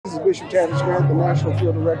Bishop Tavis Grant, the National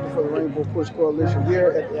Field Director for the Rainbow Push Coalition,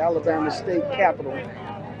 here at the Alabama State Capitol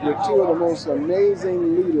with two of the most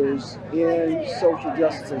amazing leaders in social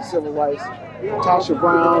justice and civil rights, LaTosha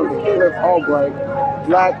Brown and Cliff Albright.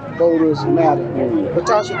 Black Voters Matter.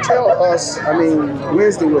 LaTosha, tell us, I mean,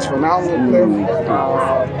 Wednesday was phenomenal, Cliff.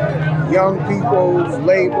 Young people,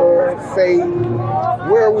 labor, faith.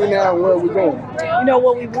 Where are we now and where are we going? You know,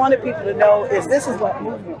 what we wanted people to know is this is what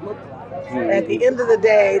movement looks like. At the end of the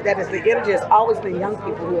day, that is the energy. It's always been young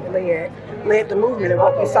people who have led the movement. And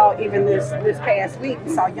what we saw even this past week,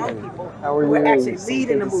 we saw young people who were actually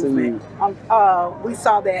leading the movement. We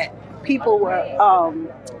saw that people were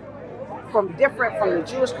from the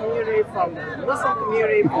Jewish community, from the Muslim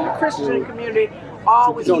community, from the Christian community,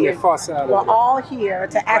 all was here. We're all here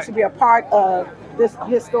to actually be a part of this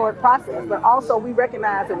historic process. But also we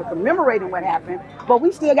recognize that we're commemorating what happened, but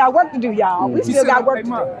we still got work to do, y'all. We still got work to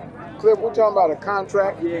do. Cliff, we're talking about a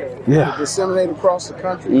contract to disseminate across the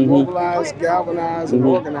country, mobilize, galvanize, and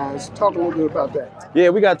organize. Talk a little bit about that. Yeah,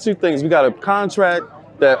 we got two things. We got a contract,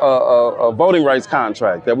 that a voting rights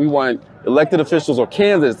contract that we want elected officials or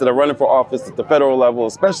candidates that are running for office at the federal level,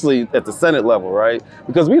 especially at the Senate level, right?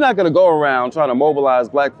 Because we're not going to go around trying to mobilize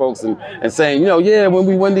black folks and saying, you know, yeah, when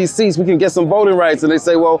we win these seats, we can get some voting rights. And they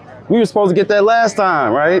say, well, we were supposed to get that last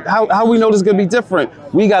time, right? How we know this is going to be different?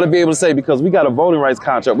 We got to be able to say, because we got a voting rights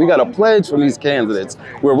contract, we got a pledge from these candidates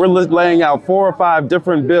where we're laying out 4 or 5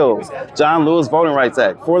 different bills. John Lewis Voting Rights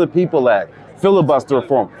Act, For the People Act, filibuster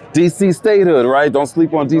reform, DC statehood, right? Don't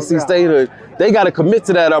sleep on DC statehood. They got to commit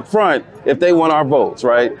to that up front if they want our votes,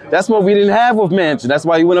 right? That's what we didn't have with Manchin. That's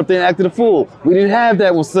why he went up there and acted a fool. We didn't have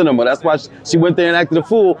that with Selma. That's why she went there and acted a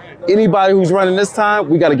fool. Anybody who's running this time,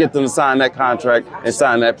 we got to get them to sign that contract and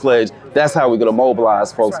sign that pledge. That's how we're going to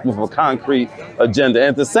mobilize folks with a concrete agenda. And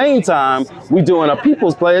at the same time, we're doing a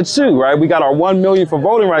people's pledge too, right? We got our 1 million for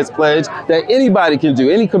voting rights pledge that anybody can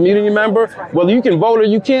do. Any community member, whether you can vote or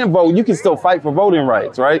you can't vote, you can still fight for voting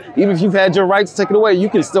rights, right? Even if you've had your rights taken away, you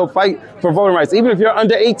can still fight for voting rights. Even if you're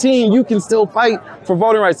under 18, you can still fight for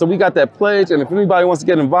voting rights. So we got that pledge. And if anybody wants to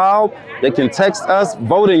get involved, they can text us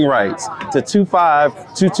voting rights to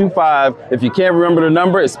 25225. If you can't remember the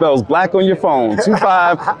number, it spells black on your phone.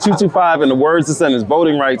 25225. And the words to send is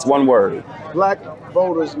voting rights, one word. Black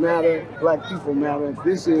voters matter, black people matter.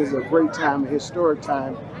 This is a great time, a historic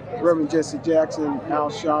time. Reverend Jesse Jackson, Al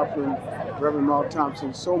Sharpton, Reverend Mark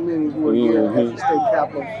Thompson, so many who are here at the state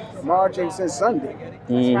capitol, marching since Sunday.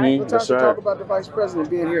 Let's talk about the vice president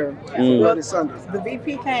being here for Bloody Sunday. The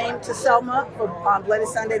VP came to Selma on Bloody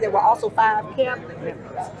Sunday. There were also 5 cabinet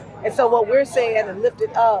members. And so what we're saying and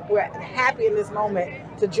lifted up, we're happy in this moment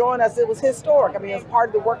to join us. It was historic. I mean, it's part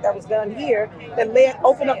of the work that was done here that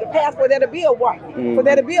opened up the path for there to be a woman, for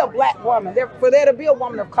there to be a black woman, for there to be a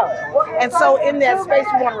woman of color. And so in that space,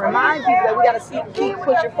 we want to remind people that we got to keep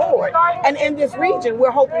pushing forward. And in this region,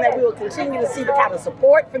 we're hoping that we will continue to see the kind of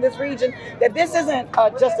support for this region, that this isn't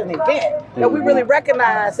just an event, that we really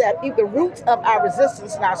recognize that the roots of our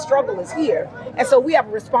resistance and our struggle is here. And so we have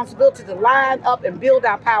a responsibility to line up and build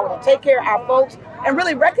our power, to take care of our folks, and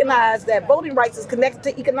really recognize that voting rights is connected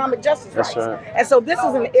to economic justice rights. And so this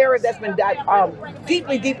is an area that's been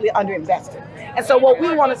deeply, deeply underinvested. And so what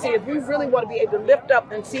we want to see is we really want to be able to lift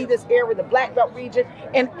up and see this area, the Black Belt region,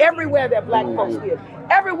 and everywhere that black folks live,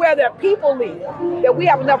 everywhere that people live, that we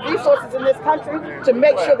have enough resources in this country to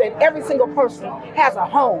make sure that every single person has a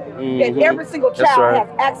home, that every single child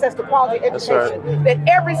has access to quality education, that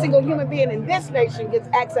every single human being in this nation gets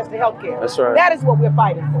access to health care. That is what we're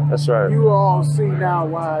fighting for. That's right. You all see now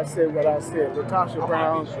why I said what I said. LaTosha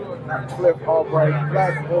Brown, Cliff Albright,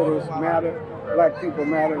 black voters matter, black people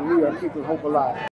matter, we are keeping hope alive.